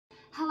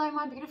Hello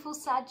my beautiful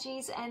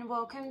Saggies, and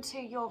welcome to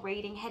your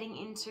reading heading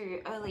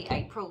into early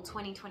April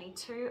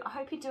 2022. I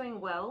hope you're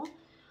doing well.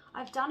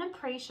 I've done a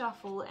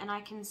pre-shuffle and I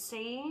can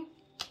see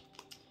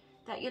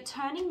that you're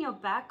turning your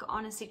back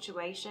on a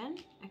situation,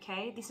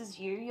 okay? This is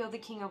you, you're the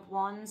King of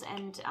Wands,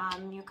 and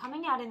you're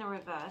coming out in the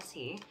reverse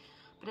here,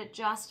 but it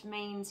just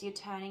means you're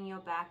turning your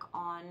back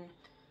on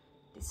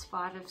this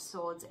Five of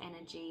Swords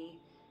energy.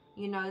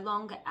 You're no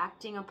longer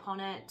acting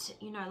upon it,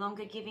 you're no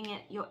longer giving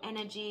it your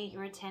energy,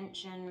 your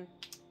attention.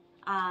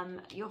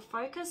 You're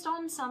focused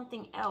on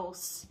something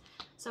else.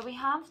 So we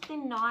have the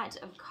Knight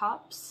of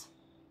Cups.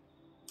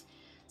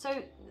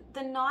 So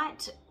the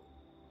Knight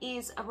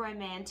is a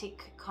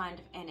romantic kind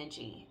of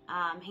energy.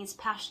 He's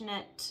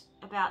passionate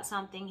about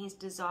something, he's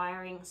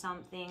desiring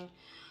something.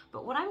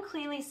 But what I'm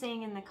clearly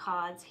seeing in the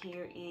cards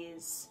here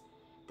is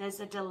there's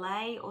a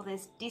delay or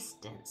there's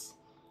distance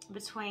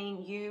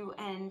between you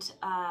and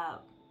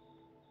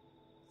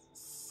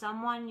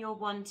someone you're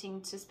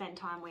wanting to spend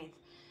time with.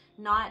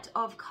 Knight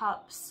of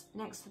Cups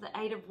next to the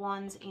Eight of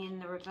Wands in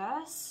the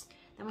reverse.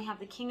 Then we have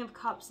the King of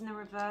Cups in the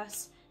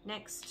reverse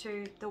next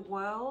to the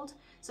World.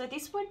 So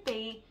this would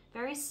be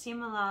very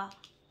similar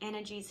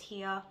energies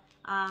here.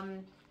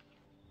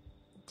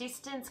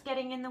 Distance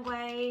getting in the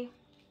way.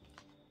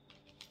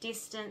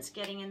 Distance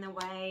getting in the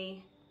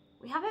way.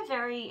 We have a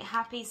very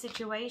happy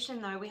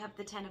situation though. We have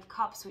the Ten of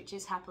Cups, which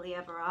is happily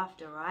ever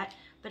after, right?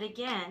 But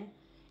again,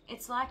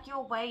 it's like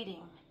you're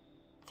waiting.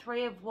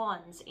 Three of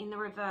Wands in the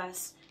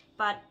reverse.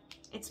 But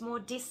it's more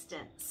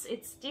distance.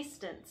 It's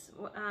distance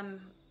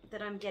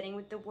that I'm getting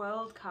with the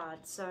World card.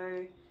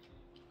 So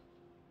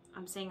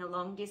I'm seeing a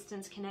long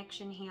distance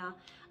connection here.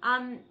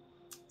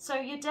 So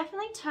you're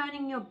definitely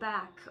turning your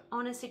back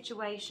on a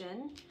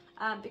situation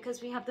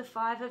because we have the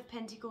Five of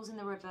Pentacles in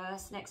the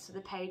reverse next to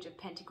the Page of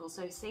Pentacles.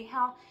 So see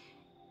how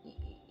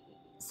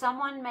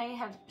someone may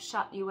have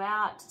shut you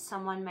out,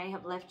 someone may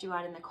have left you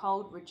out in the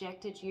cold,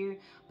 rejected you,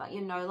 but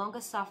you're no longer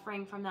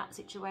suffering from that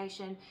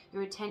situation.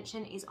 Your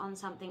attention is on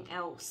something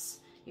else.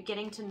 You're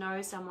getting to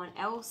know someone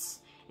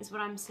else is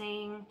what I'm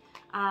seeing.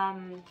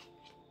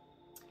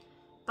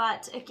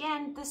 But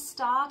again, the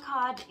Star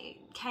card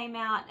came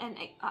out and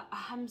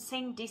I'm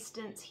seeing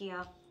distance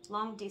here,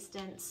 long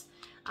distance.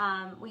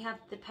 We have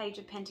the Page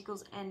of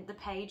Pentacles and the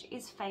Page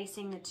is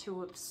facing the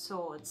Two of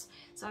Swords.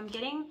 So I'm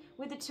getting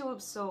with the Two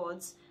of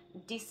Swords,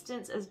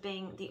 distance as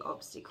being the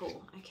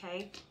obstacle,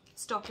 okay,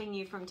 stopping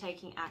you from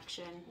taking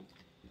action.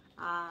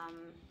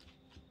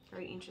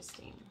 Very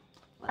interesting.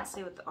 Let's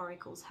see what the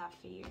oracles have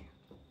for you.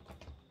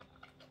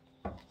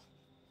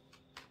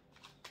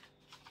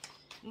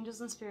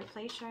 Angels and Spirit,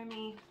 please show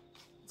me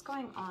what's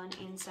going on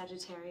in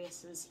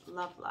Sagittarius's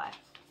love life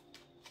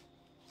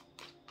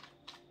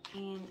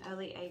in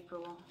early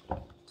April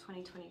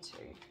 2022.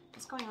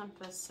 What's going on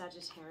for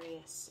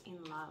Sagittarius in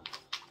love?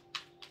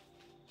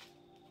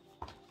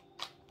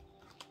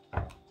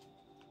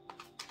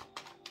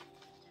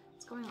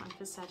 Going on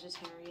for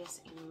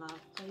Sagittarius in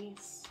love,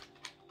 please.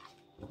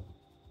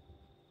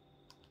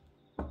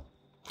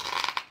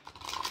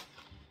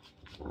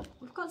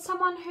 We've got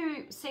someone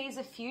who sees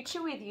a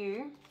future with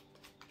you,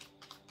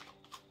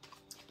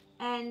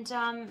 and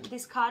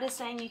this card is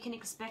saying you can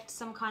expect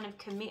some kind of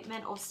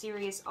commitment or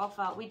serious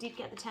offer. We did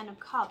get the Ten of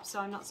Cups, so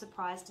I'm not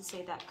surprised to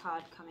see that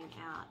card coming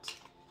out.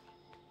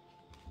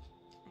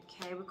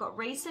 Okay, we've got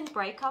recent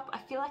breakup. I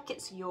feel like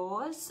it's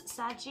yours,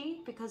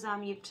 Saggy, because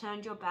you've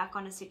turned your back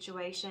on a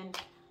situation.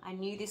 I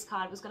knew this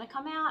card was going to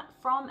come out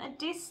from a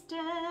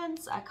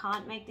distance. I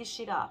can't make this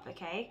shit up,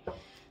 okay?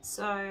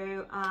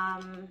 So,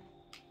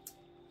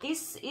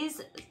 this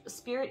is,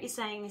 Spirit is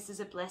saying this is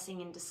a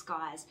blessing in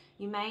disguise.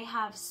 You may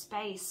have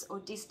space or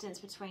distance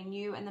between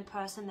you and the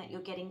person that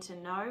you're getting to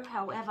know.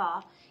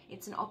 However,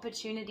 it's an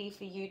opportunity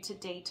for you to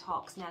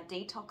detox. Now,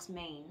 detox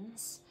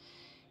means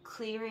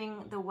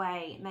clearing the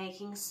way,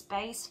 making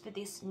space for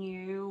this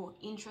new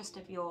interest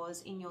of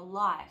yours in your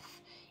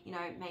life, you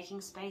know, making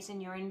space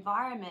in your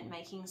environment,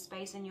 making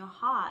space in your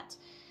heart.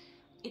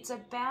 It's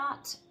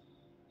about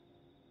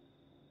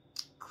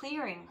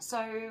clearing,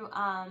 so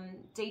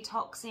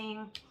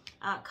detoxing,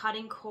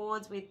 cutting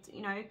cords with,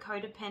 you know,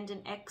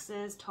 codependent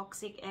exes,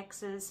 toxic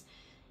exes,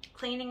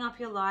 cleaning up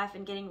your life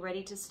and getting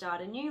ready to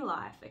start a new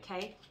life,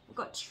 okay? We've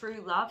got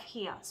true love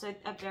here. So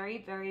a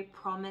very, very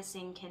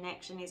promising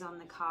connection is on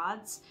the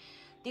cards.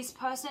 This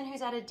person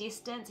who's at a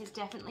distance is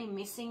definitely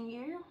missing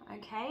you,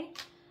 okay?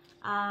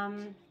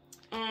 And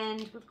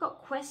we've got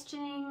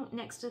questioning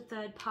next to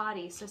third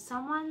party. So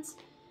someone's,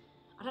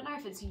 I don't know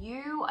if it's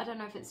you, I don't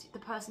know if it's the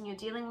person you're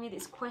dealing with,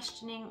 is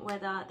questioning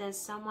whether there's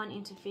someone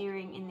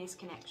interfering in this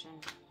connection.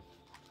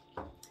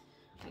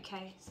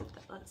 Okay, so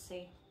let's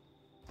see.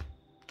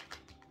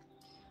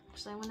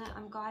 Actually,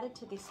 I'm guided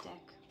to this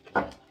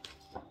deck.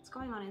 What's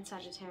going on in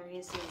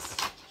Sagittarius's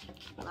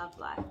love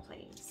life,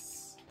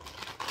 please?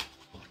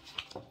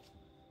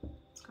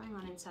 What's going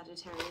on in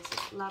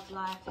Sagittarius's love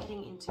life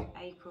heading into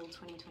April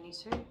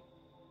 2022?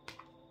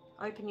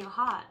 Open your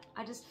heart.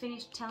 I just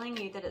finished telling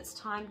you that it's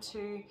time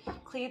to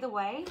clear the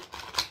way,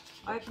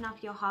 open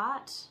up your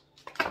heart,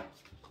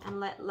 and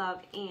let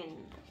love in.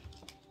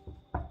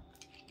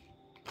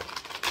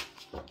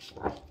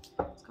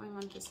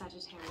 on for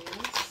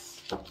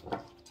Sagittarius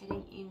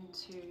heading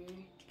into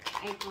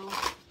April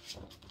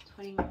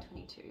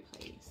 2022,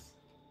 please.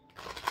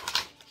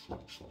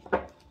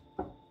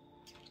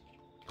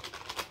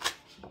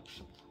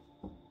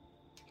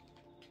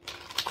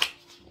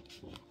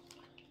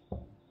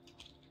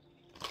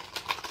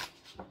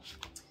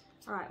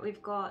 All right,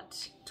 we've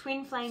got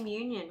twin flame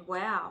union.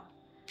 Wow.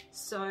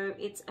 So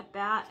it's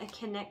about a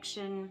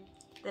connection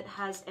that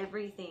has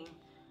everything: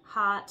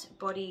 heart,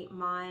 body,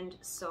 mind,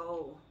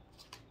 soul.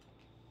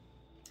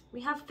 We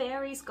have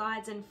fairies,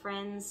 guides, and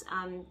friends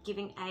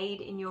giving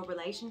aid in your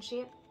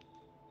relationship.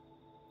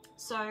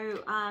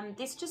 So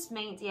this just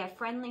means, yeah,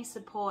 friendly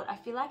support. I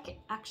feel like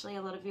actually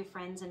a lot of your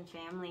friends and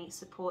family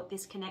support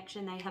this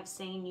connection. They have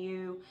seen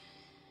you,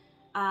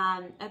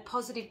 a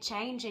positive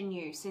change in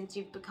you since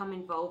you've become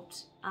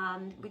involved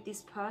with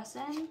this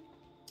person.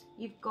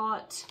 You've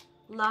got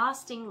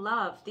lasting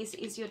love. This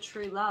is your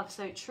true love.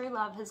 So true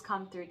love has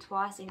come through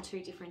twice in 2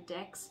 different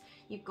decks.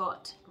 You've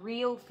got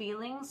real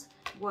feelings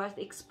worth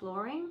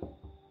exploring.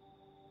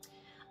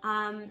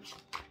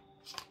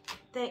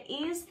 There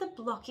is the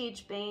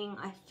blockage being,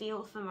 I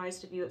feel for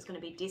most of you, it's going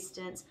to be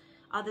distance.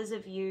 Others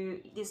of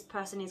you, this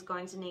person is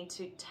going to need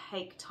to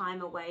take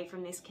time away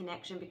from this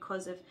connection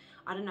because of,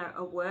 I don't know,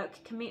 a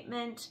work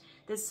commitment.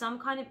 There's some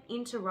kind of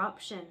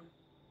interruption.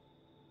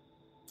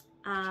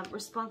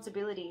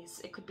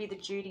 Responsibilities. It could be the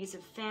duties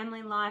of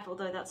family life,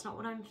 although that's not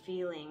what I'm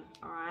feeling.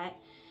 All right.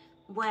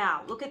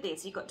 Wow, look at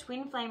this. You've got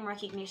twin flame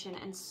recognition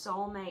and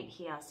soulmate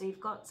here. So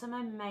you've got some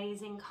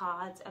amazing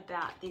cards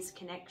about this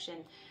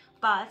connection.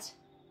 But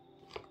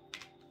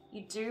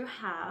you do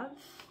have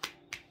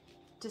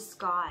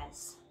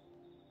disguise.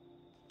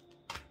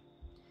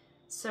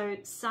 So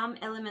some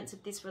elements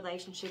of this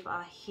relationship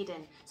are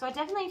hidden. So I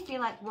definitely feel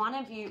like one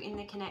of you in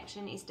the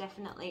connection is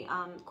definitely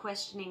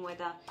questioning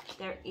whether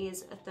there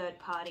is a third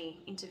party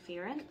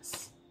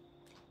interference.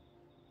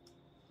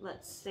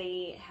 Let's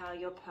see how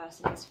your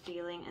person is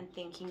feeling and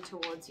thinking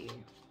towards you.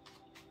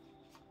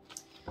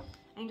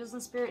 Angels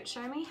and Spirit,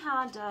 show me,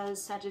 how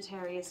does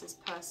Sagittarius's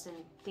person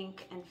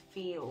think and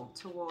feel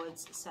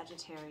towards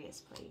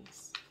Sagittarius,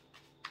 please?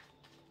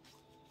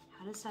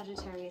 How does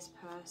Sagittarius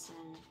person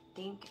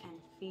think and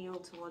feel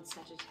towards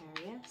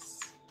Sagittarius?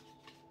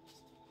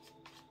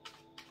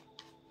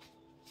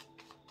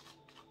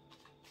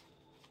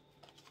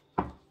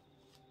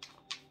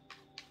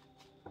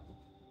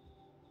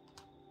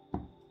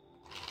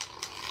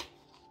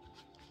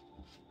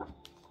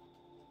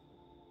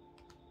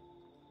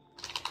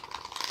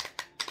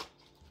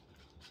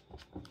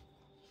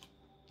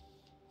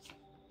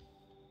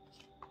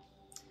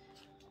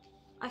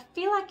 I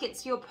feel like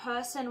it's your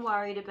person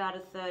worried about a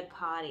third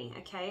party,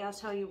 okay? I'll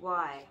tell you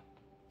why.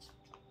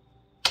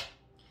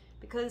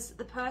 Because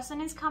the person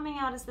is coming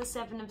out as the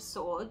 7 of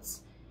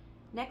Swords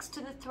next to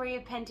the 3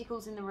 of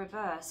Pentacles in the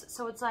reverse.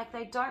 So it's like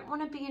they don't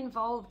want to be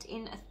involved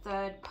in a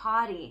third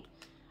party,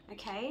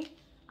 okay?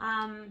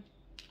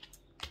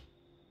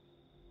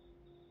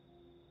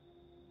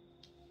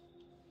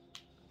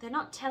 They're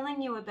not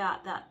telling you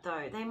about that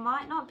though. They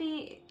might not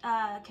be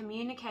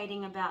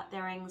communicating about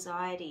their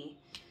anxiety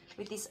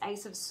with this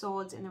Ace of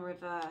Swords in the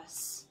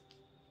reverse.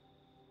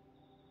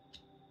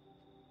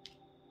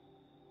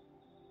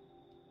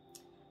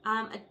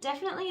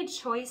 Definitely a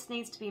choice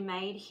needs to be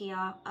made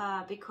here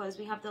because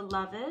we have the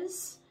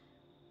Lovers.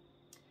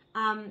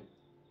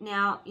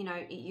 Now, you know,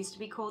 it used to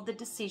be called the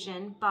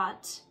Decision,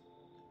 but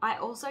I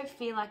also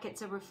feel like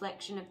it's a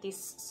reflection of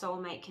this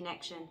soulmate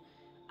connection.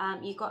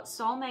 You've got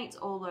soulmates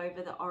all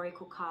over the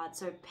Oracle card,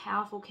 so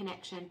powerful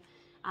connection,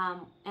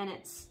 and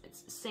it's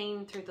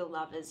seen through the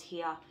Lovers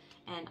here.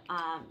 And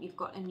you've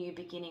got a new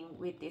beginning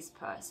with this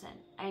person.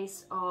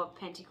 Ace of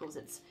Pentacles.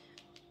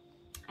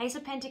 Ace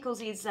of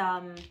Pentacles is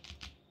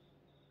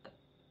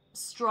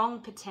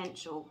strong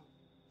potential.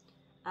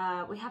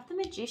 We have the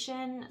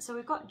Magician. So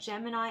we've got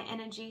Gemini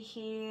energy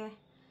here.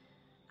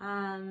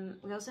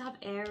 We also have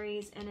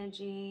Aries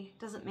energy.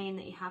 Doesn't mean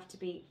that you have to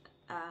be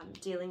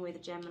dealing with a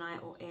Gemini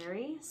or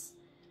Aries.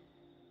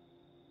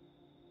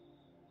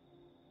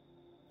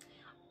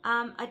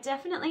 I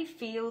definitely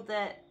feel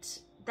that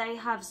they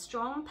have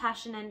strong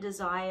passion and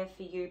desire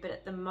for you, but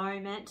at the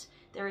moment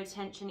their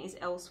attention is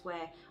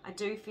elsewhere. I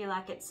do feel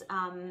like it's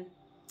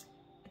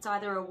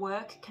either a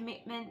work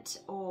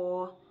commitment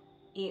or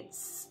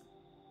it's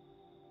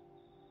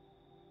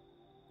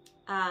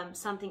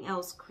something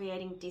else,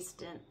 creating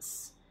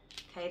distance.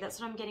 Okay, that's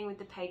what I'm getting with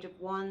the Page of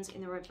Wands in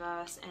the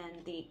reverse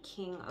and the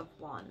King of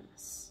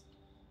Wands.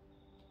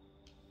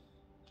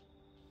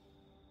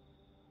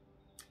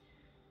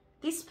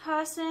 This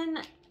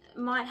person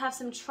might have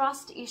some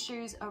trust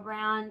issues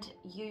around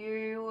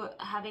you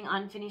having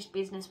unfinished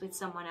business with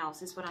someone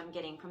else, is what I'm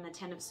getting from the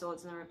 10 of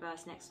Swords in the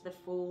reverse next to the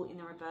Fool in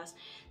the reverse.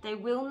 They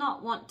will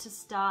not want to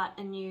start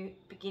a new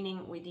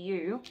beginning with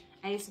you.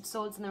 Ace of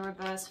Swords in the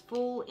reverse,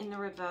 Fool in the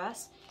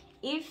reverse,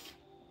 if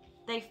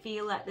they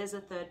feel like there's a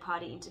third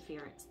party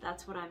interference.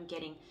 That's what I'm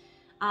getting.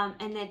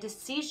 And their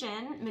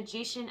decision,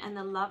 Magician and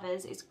the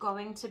Lovers, is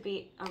going to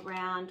be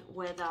around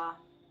whether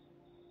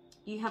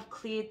you have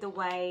cleared the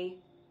way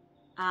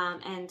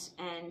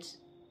and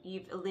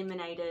you've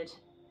eliminated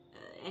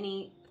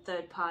any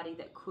third party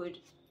that could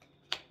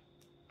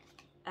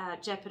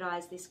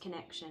jeopardize this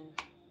connection.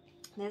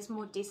 There's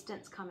more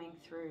distance coming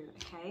through,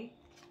 okay?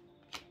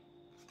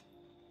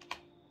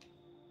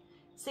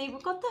 See,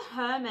 we've got the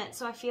Hermit,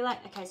 so I feel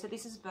like, okay, so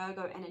this is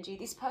Virgo energy.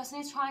 This person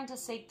is trying to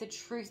seek the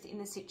truth in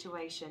the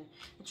situation.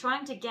 They're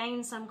trying to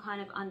gain some kind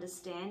of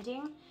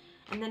understanding,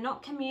 and they're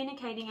not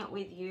communicating it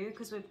with you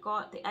because we've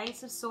got the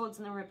Ace of Swords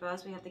in the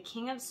reverse. We have the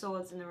King of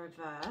Swords in the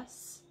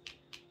reverse.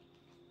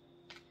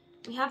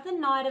 We have the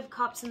Knight of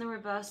Cups in the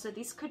reverse, so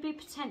this could be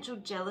potential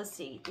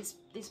jealousy.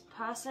 This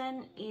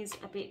person is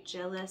a bit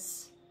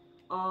jealous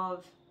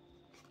of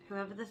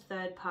whoever the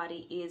third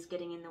party is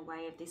getting in the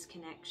way of this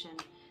connection.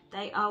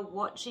 They are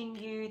watching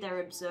you,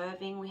 they're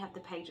observing. We have the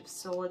Page of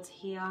Swords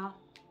here.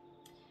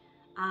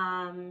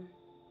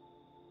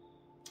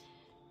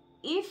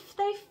 If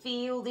they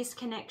feel this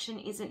connection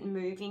isn't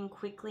moving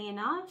quickly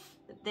enough,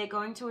 they're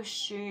going to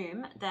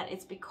assume that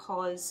it's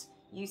because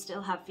you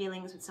still have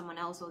feelings with someone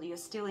else, or you're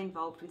still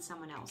involved with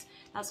someone else.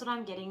 That's what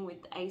I'm getting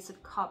with the Ace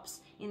of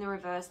Cups in the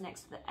reverse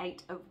next to the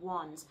Eight of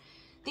Wands.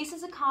 This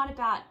is a card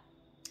about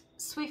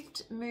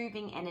swift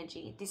moving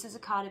energy. This is a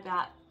card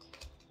about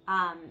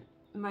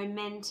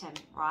momentum,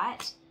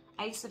 right?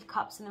 Ace of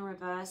Cups in the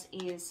reverse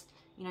is,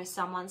 you know,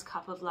 someone's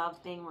cup of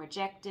love being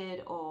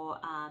rejected, or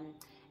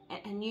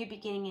a new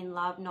beginning in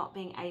love not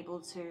being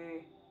able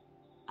to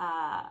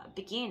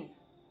begin.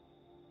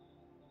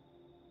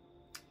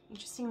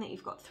 Interesting that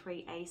you've got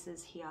 3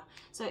 aces here.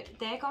 So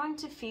they're going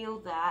to feel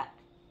that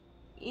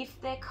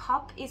if their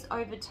cup is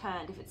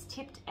overturned, if it's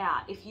tipped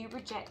out, if you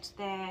reject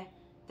their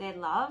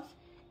love,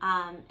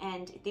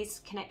 and this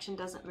connection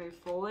doesn't move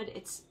forward,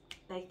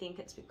 they think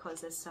it's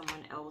because there's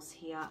someone else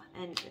here,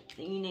 and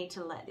you need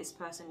to let this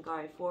person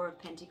go. 4 of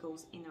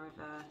Pentacles in the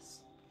reverse.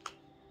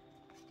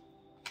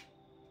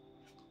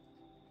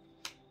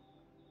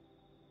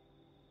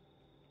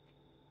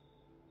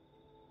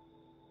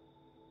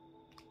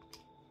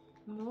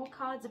 More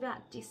cards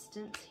about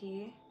distance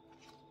here.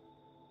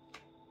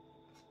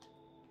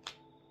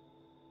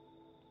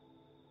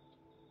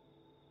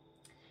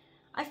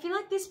 I feel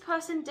like this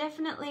person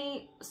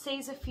definitely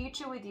sees a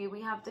future with you.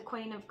 We have the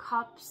Queen of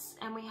Cups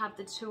and we have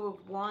the Two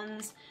of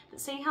Wands. But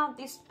see how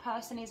this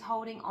person is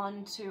holding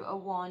on to a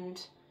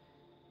wand,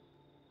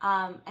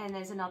 and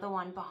there's another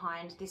one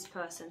behind this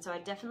person. So I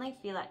definitely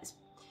feel like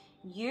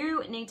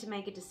you need to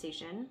make a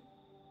decision.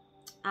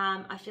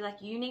 I feel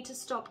like you need to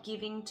stop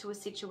giving to a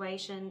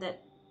situation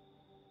that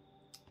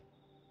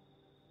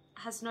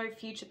has no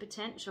future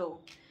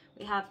potential.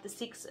 We have the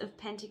 6 of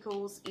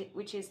Pentacles,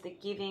 which is the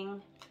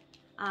giving,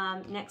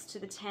 next to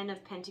the 10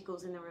 of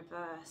Pentacles in the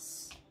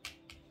reverse.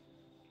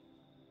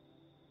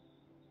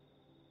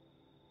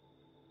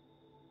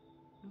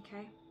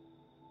 Okay,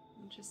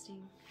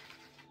 interesting.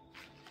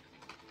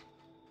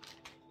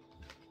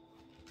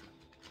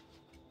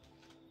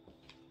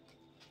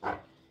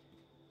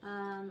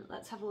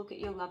 Let's have a look at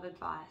your love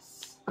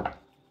advice. What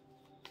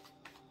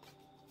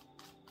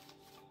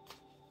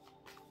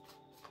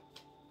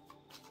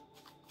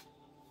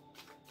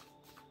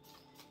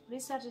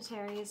is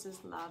Sagittarius's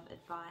love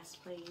advice,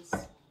 please?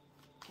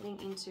 Heading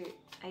into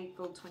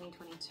April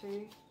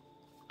 2022.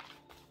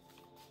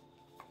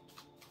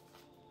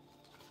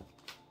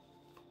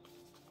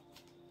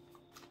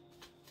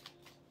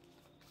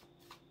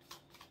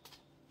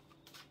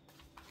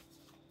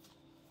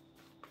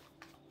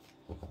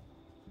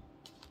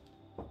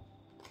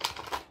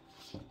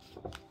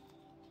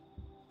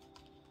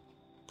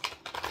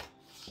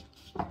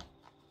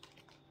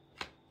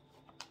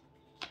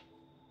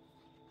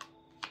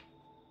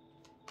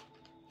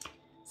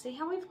 See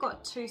how we've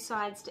got 2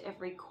 sides to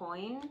every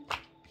coin?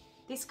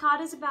 This card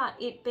is about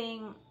it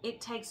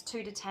takes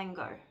 2 to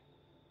tango.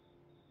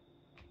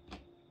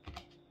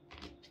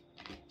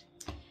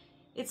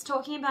 It's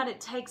talking about it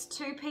takes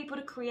 2 people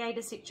to create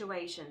a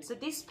situation. So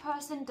this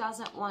person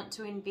doesn't want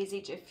to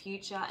envisage a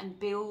future and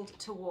build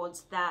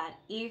towards that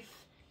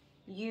if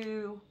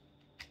you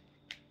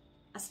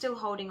are still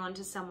holding on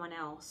to someone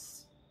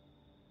else.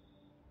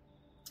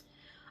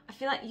 I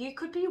feel like you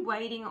could be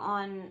waiting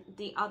on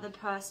the other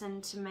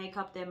person to make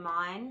up their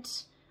mind,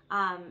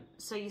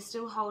 so you're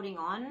still holding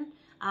on,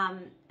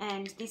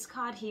 and this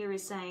card here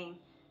is saying,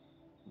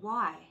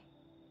 why?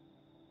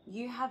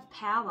 You have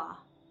power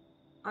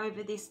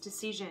over this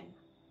decision.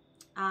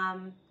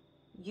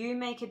 You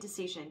make a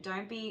decision.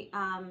 Don't be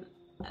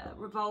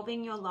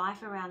revolving your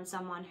life around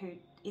someone who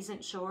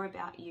isn't sure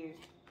about you.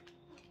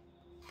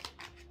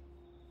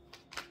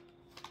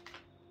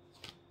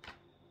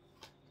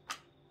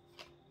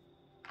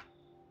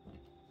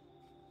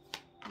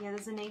 Yeah,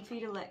 there's a need for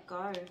you to let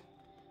go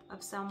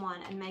of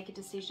someone and make a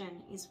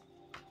decision is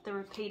the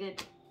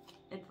repeated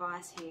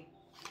advice here.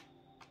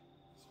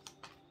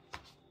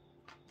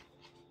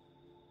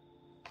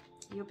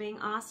 You're being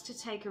asked to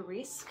take a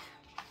risk.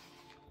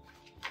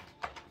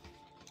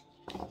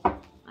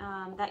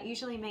 That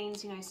usually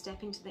means, you know,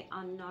 step into the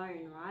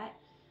unknown, right?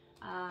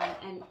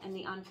 And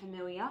the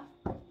unfamiliar.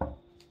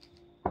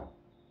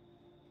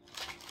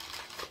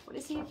 What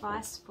is the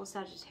advice for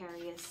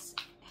Sagittarius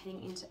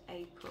heading into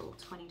April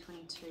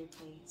 2022,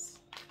 please?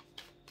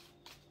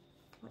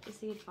 What is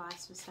the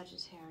advice for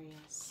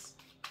Sagittarius?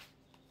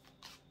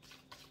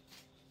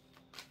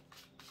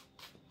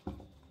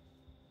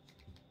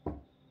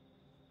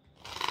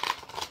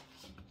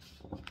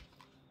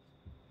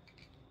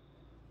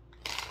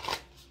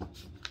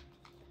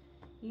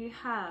 You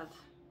have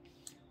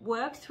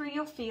work through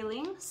your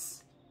feelings.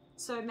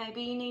 So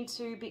maybe you need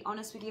to be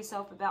honest with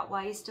yourself about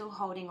why you're still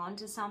holding on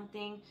to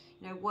something.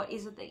 You know, what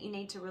is it that you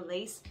need to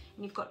release?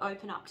 And you've got to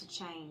open up to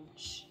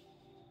change.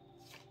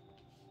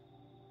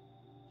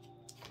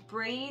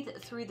 Breathe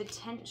through the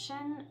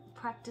tension,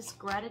 practice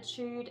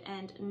gratitude,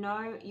 and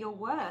know your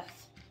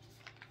worth.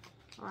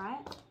 All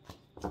right,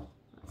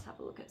 let's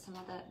have a look at some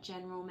other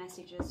general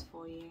messages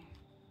for you.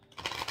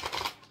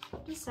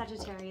 What does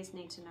Sagittarius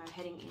need to know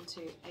heading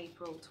into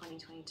April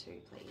 2022,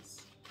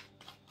 please?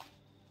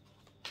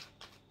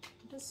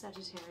 What does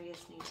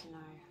Sagittarius need to know?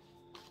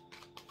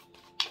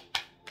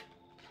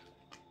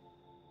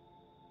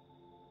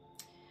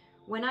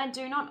 When I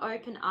do not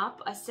open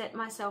up, I set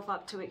myself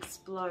up to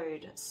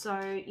explode. So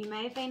you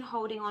may have been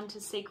holding on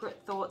to secret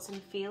thoughts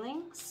and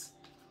feelings.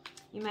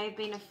 You may have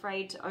been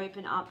afraid to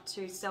open up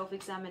to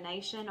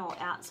self-examination or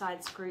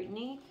outside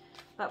scrutiny,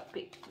 but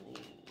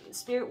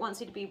Spirit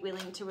wants you to be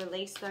willing to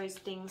release those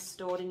things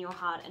stored in your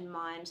heart and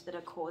mind that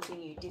are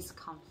causing you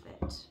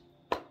discomfort.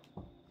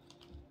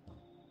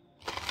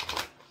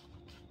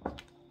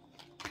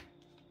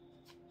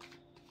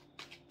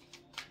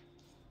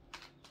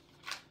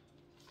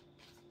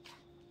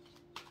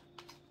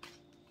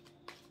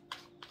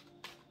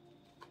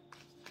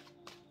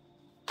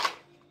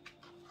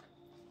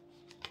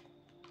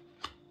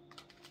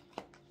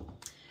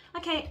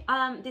 Okay,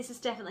 this is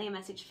definitely a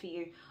message for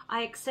you.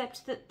 I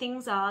accept that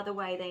things are the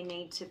way they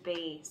need to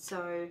be.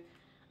 So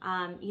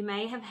you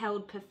may have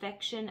held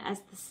perfection as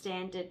the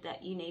standard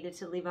that you needed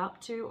to live up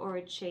to or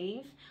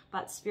achieve,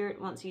 but Spirit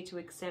wants you to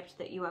accept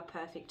that you are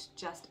perfect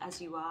just as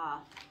you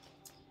are.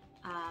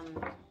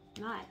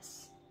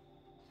 Nice.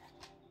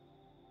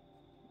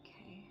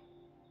 Okay.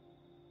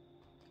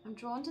 I'm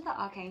drawn to the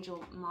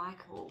Archangel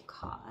Michael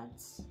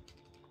cards.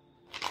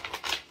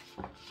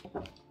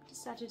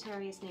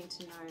 Sagittarius need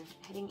to know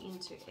heading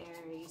into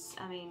Aries.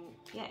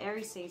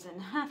 Aries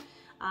season.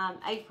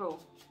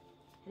 April.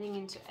 Heading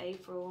into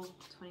April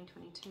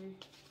 2022.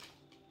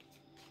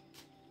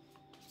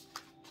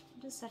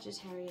 What does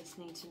Sagittarius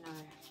need to know?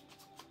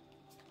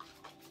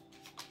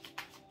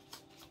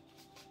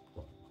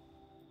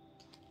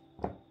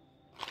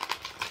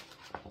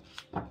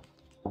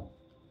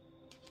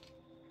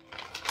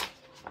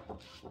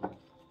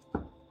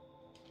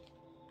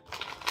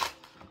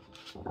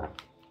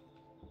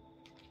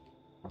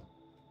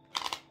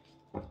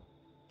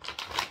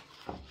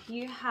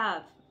 You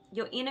have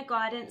your inner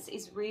guidance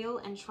is real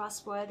and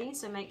trustworthy,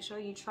 so make sure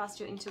you trust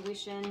your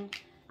intuition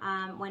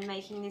when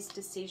making this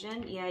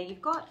decision. Yeah,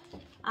 you've got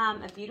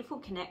a beautiful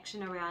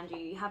connection around you.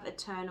 You have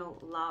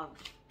eternal love.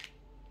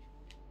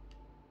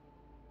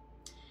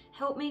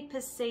 Help me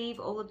perceive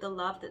all of the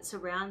love that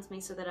surrounds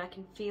me so that I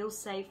can feel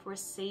safe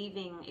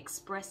receiving,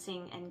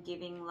 expressing, and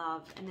giving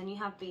love. And then you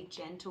have be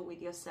gentle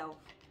with yourself,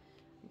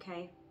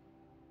 okay?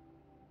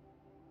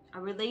 I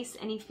release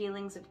any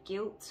feelings of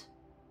guilt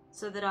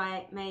so that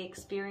I may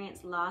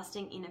experience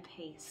lasting inner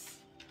peace.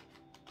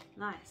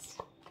 Nice.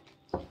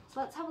 So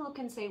let's have a look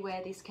and see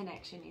where this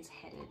connection is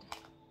headed.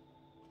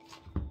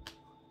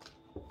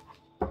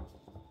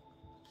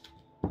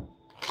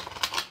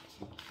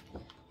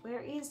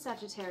 Where is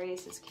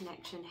Sagittarius's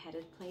connection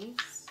headed,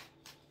 please?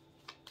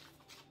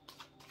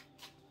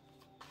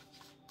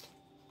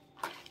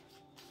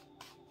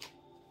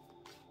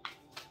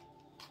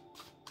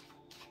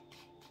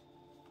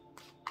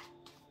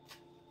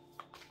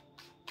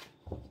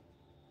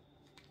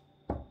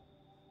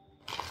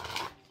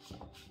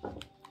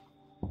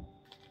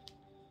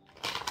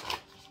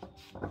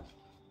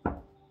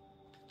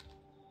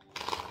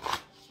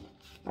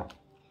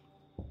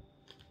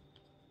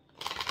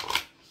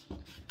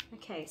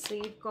 Okay, so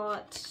you've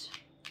got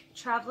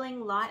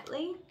traveling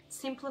lightly,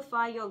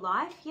 simplify your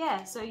life.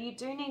 Yeah, so you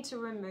do need to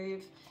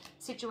remove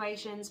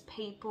situations,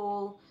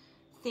 people,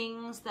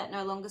 things that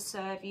no longer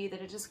serve you,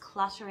 that are just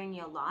cluttering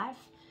your life.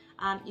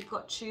 You've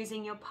got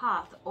choosing your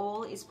path.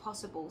 All is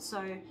possible.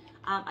 So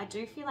I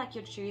do feel like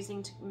you're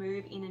choosing to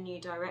move in a new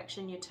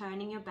direction. You're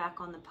turning your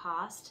back on the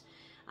past.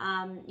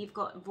 You've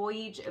got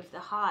voyage of the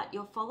heart.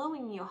 You're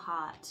following your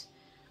heart.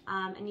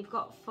 And you've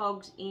got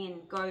fogged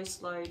in, go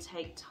slow,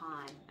 take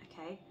time,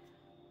 okay?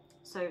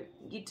 So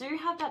you do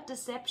have that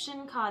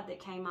deception card that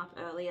came up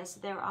earlier.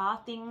 So there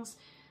are things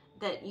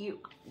that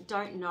you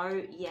don't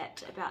know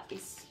yet about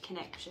this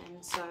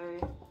connection. So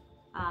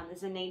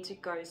there's a need to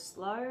go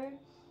slow.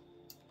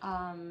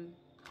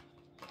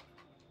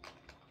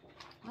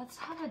 Let's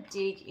have a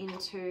dig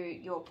into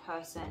your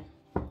person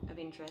of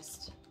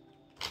interest.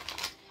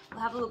 We'll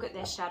have a look at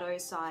their shadow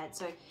side.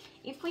 So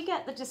if we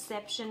get the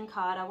deception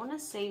card, I want to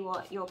see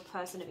what your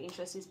person of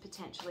interest is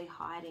potentially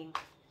hiding.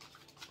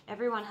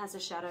 Everyone has a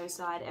shadow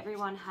side.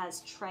 Everyone has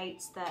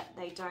traits that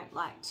they don't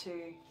like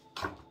to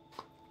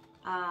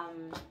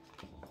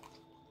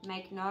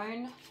make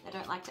known. They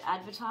don't like to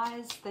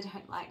advertise. They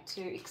don't like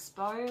to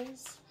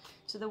expose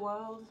to the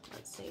world.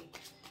 Let's see.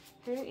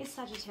 Who is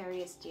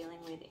Sagittarius dealing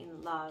with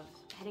in love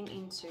heading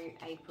into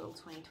April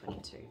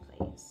 2022,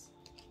 please?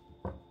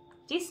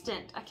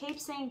 Distant. I keep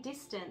seeing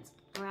distance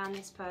around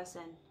this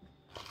person.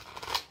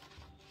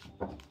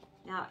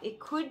 Now, it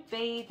could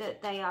be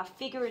that they are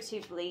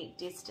figuratively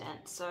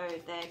distant, so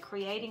they're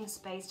creating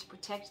space to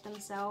protect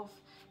themselves,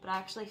 but I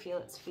actually feel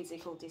it's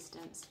physical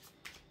distance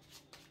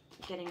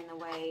getting in the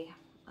way.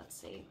 Let's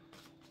see.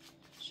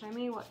 Show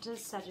me, what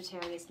does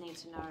Sagittarius need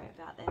to know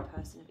about their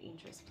person of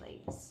interest,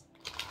 please?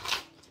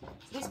 So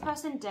this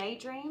person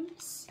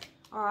daydreams,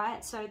 all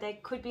right? So they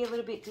could be a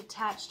little bit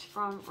detached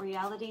from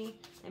reality.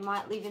 They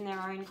might live in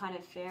their own kind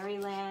of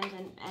fairyland,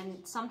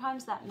 and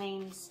sometimes that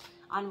means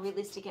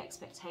unrealistic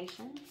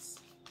expectations.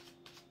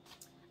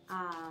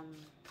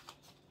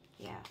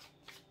 Yeah.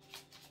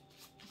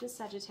 What does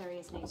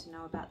Sagittarius need to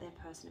know about their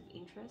person of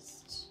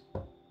interest?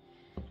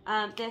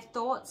 Their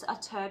thoughts are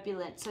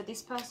turbulent, so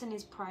this person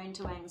is prone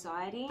to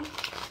anxiety.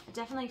 I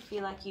definitely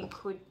feel like you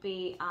could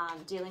be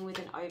dealing with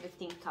an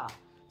overthinker.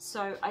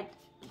 So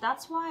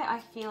that's why I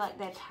feel like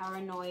they're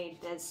paranoid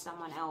there's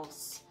someone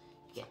else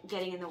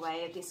getting in the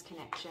way of this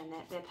connection.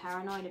 They're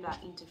paranoid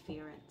about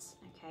interference,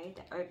 okay?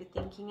 They're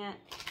overthinking it.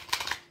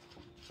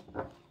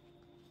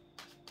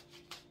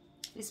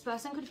 This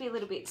person could be a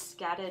little bit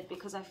scattered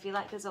because I feel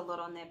like there's a lot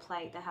on their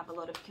plate. They have a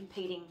lot of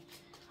competing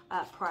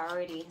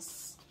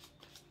priorities.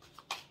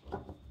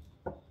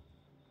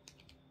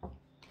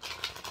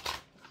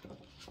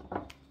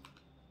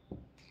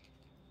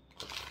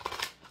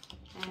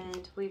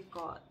 And we've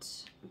got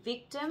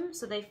victim,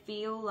 so they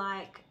feel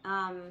like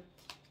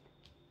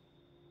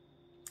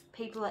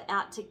people are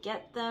out to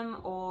get them,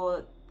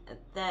 or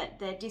that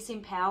they're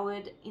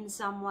disempowered in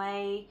some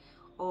way,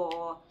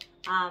 or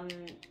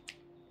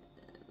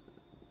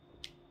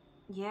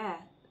yeah,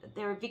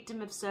 they're a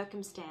victim of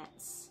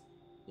circumstance.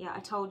 Yeah, I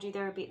told you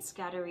they're a bit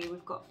scattery.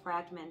 We've got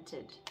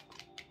fragmented.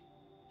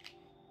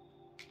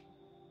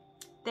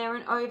 They're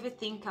an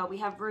overthinker. We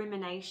have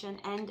rumination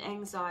and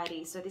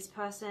anxiety. So this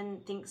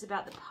person thinks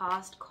about the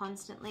past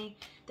constantly.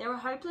 They're a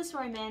hopeless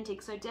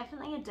romantic, so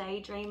definitely a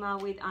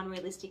daydreamer with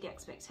unrealistic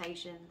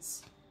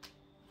expectations.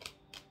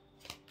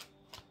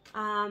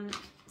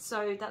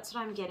 So that's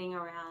what I'm getting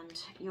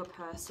around your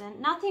person.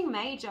 Nothing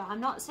major. I'm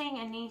not seeing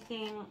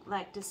anything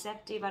like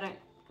deceptive. I don't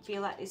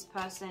feel like this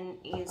person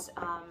is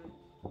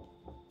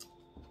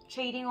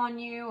cheating on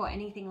you or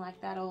anything like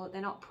that, or they're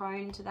not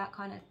prone to that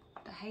kind of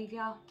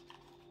behavior.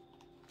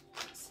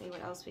 Let's see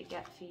what else we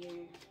get for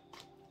you,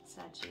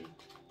 Saggy,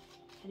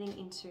 heading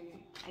into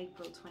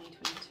April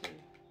 2022.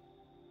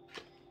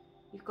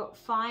 You've got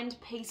find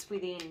peace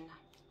within.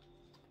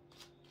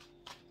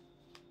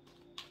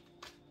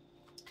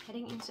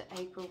 Heading into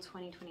April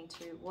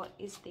 2022, what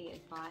is the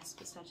advice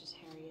for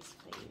Sagittarius,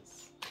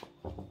 please?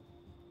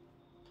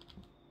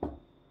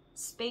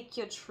 Speak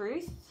your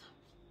truth.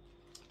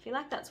 I feel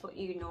like that's what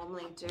you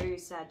normally do,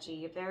 Saggy.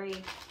 You're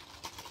very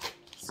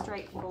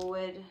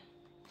straightforward.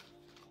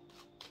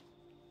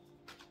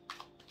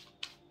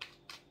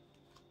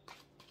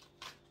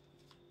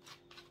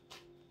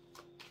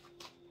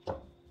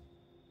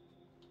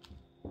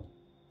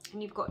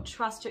 And you've got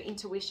trust your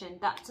intuition.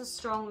 That's a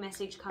strong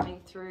message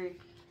coming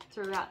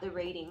throughout the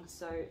reading,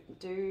 so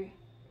do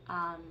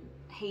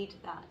heed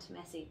that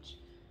message.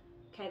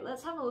 Okay,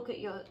 let's have a look at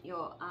your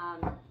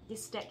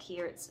this deck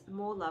here. It's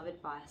more love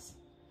advice,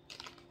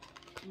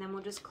 and then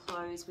we'll just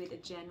close with a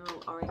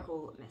general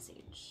oracle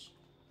message.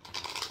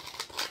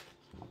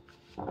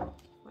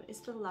 What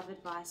is the love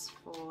advice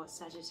for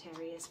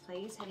Sagittarius,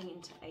 please, heading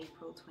into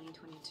April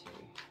 2022?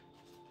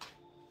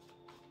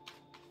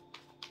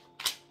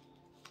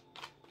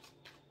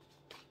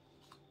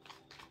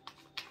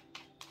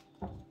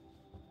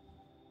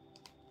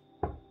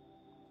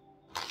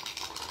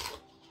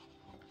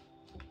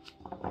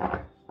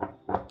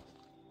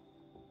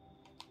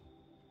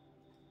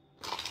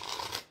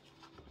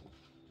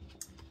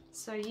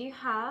 So you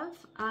have,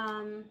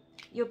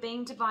 you're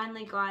being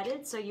divinely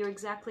guided, so you're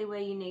exactly where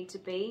you need to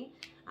be.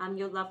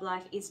 Your love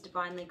life is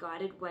divinely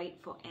guided. Wait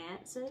for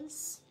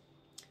answers.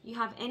 You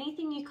have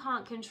anything you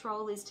can't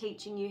control is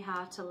teaching you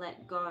how to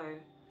let go.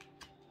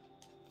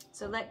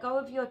 So let go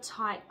of your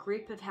tight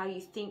grip of how you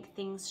think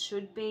things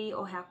should be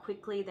or how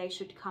quickly they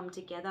should come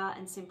together,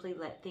 and simply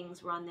let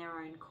things run their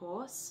own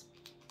course.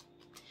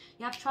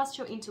 You have to trust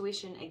your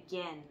intuition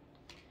again.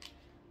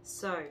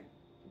 So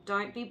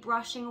don't be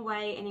brushing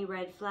away any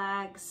red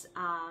flags.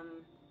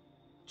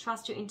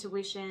 Trust your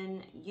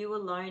intuition. You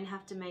alone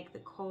have to make the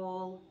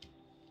call.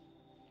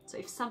 So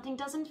if something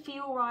doesn't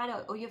feel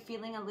right, or you're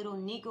feeling a little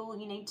niggle,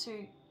 you need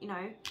to,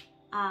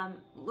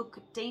 look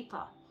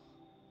deeper.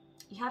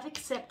 You have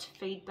accept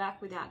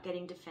feedback without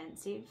getting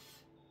defensive.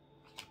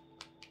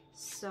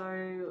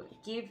 So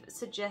give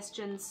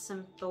suggestions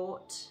some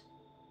thought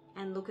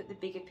and look at the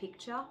bigger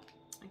picture.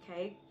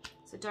 Okay,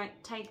 so don't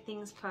take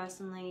things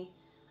personally.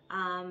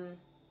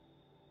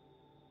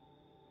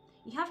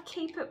 You have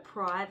keep it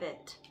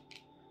private.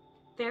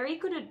 Very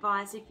good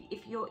advice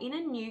if you're in a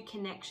new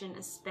connection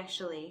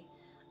especially.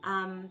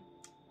 Don't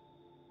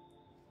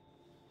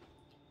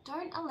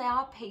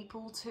allow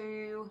people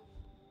to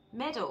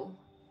meddle.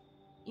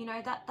 You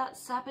know, that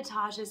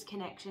sabotages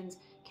connections.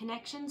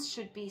 Connections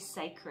should be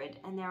sacred,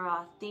 and there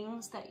are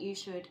things that you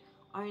should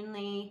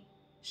only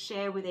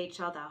share with each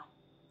other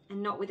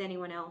and not with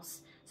anyone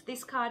else. So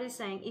this card is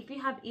saying, if you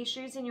have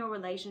issues in your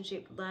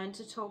relationship, learn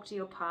to talk to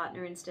your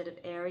partner instead of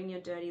airing your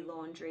dirty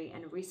laundry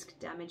and risk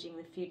damaging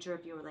the future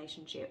of your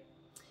relationship.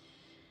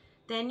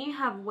 Then you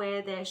have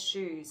wear their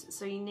shoes.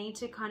 So you need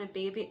to kind of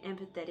be a bit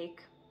empathetic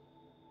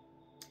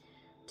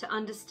to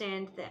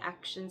understand their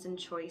actions and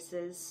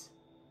choices.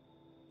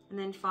 And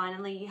then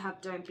finally you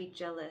have don't be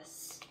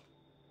jealous.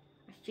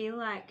 I feel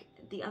like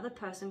the other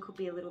person could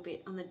be a little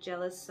bit on the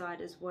jealous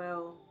side as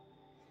well.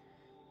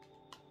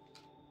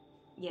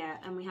 Yeah,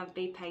 and we have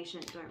be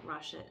patient, don't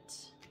rush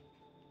it.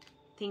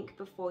 Think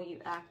before you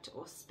act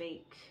or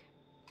speak.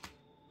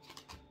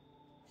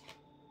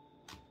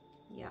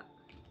 Yeah.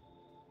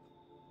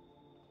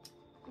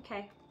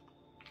 Okay,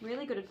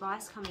 really good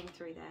advice coming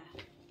through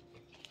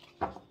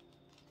there.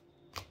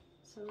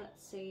 So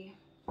let's see.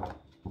 What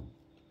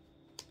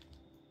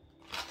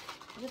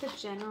are the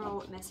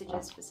general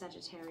messages for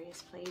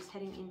Sagittarius, please,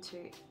 heading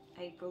into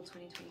April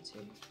 2022?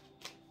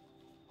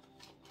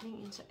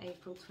 Heading into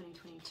April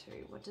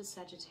 2022, what does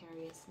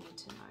Sagittarius need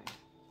to know?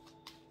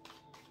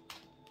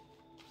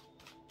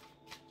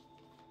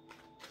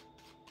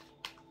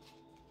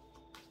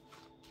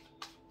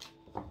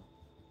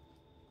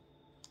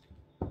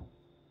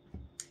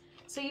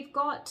 So you've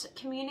got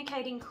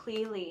communicating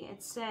clearly.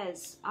 It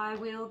says, I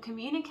will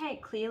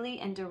communicate clearly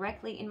and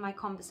directly in my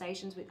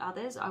conversations with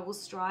others. I will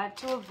strive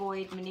to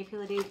avoid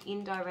manipulative,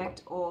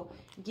 indirect, or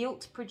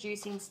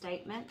guilt-producing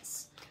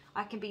statements.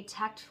 I can be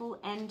tactful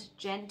and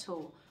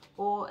gentle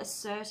or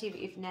assertive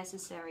if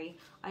necessary.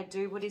 I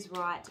do what is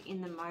right in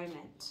the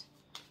moment.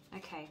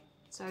 Okay,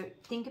 so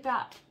think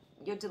about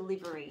your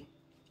delivery.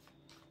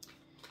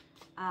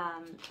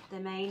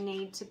 There may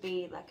need to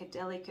be like a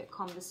delicate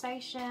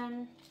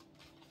conversation.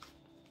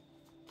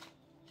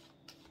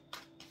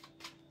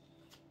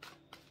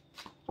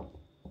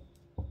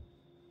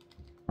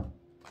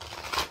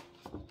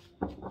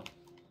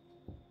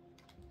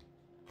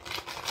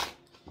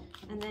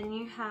 And then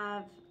you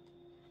have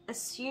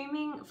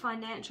assuming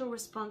financial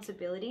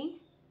responsibility.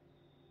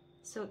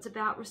 So it's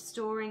about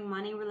restoring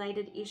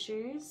money-related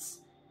issues.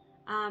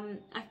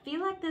 I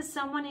feel like there's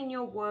someone in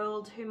your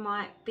world who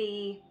might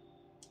be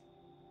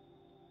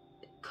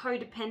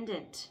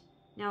codependent.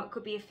 Now, it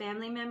could be a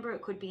family member,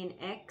 it could be an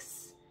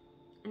ex,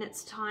 and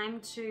it's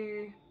time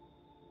to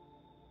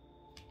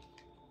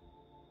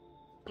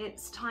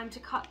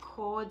cut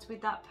cords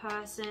with that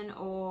person,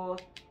 or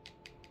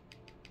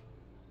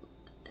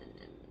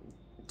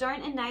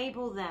don't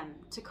enable them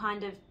to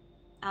kind of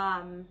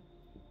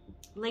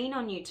lean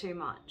on you too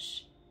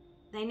much.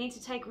 They need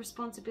to take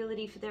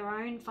responsibility for their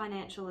own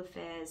financial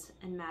affairs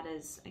and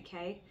matters,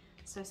 okay?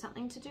 So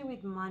something to do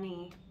with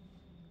money.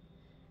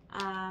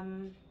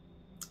 And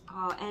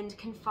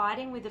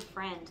confiding with a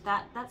friend.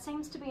 That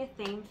seems to be a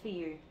theme for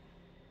you.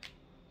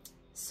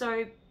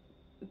 So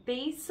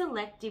be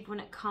selective when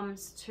it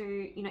comes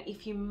to, you know,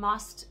 if you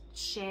must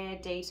share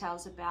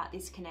details about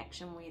this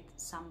connection with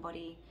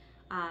somebody.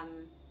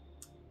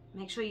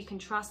 Make sure you can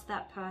trust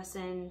that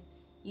person.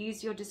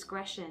 Use your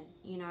discretion,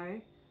 you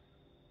know.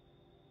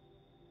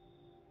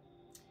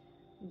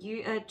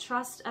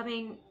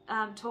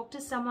 Talk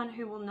to someone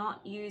who will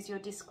not use your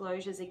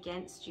disclosures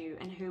against you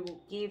and who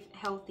will give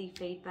healthy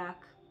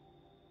feedback.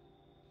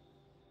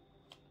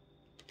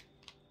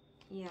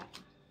 Yeah.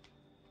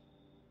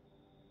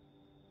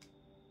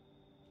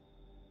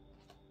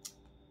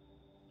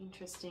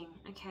 Interesting.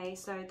 Okay,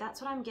 so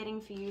that's what I'm getting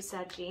for you,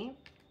 Saggy.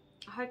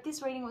 I hope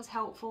this reading was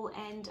helpful,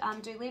 and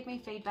do leave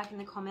me feedback in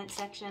the comment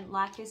section,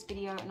 like this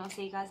video, and I'll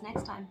see you guys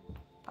next time.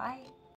 Bye.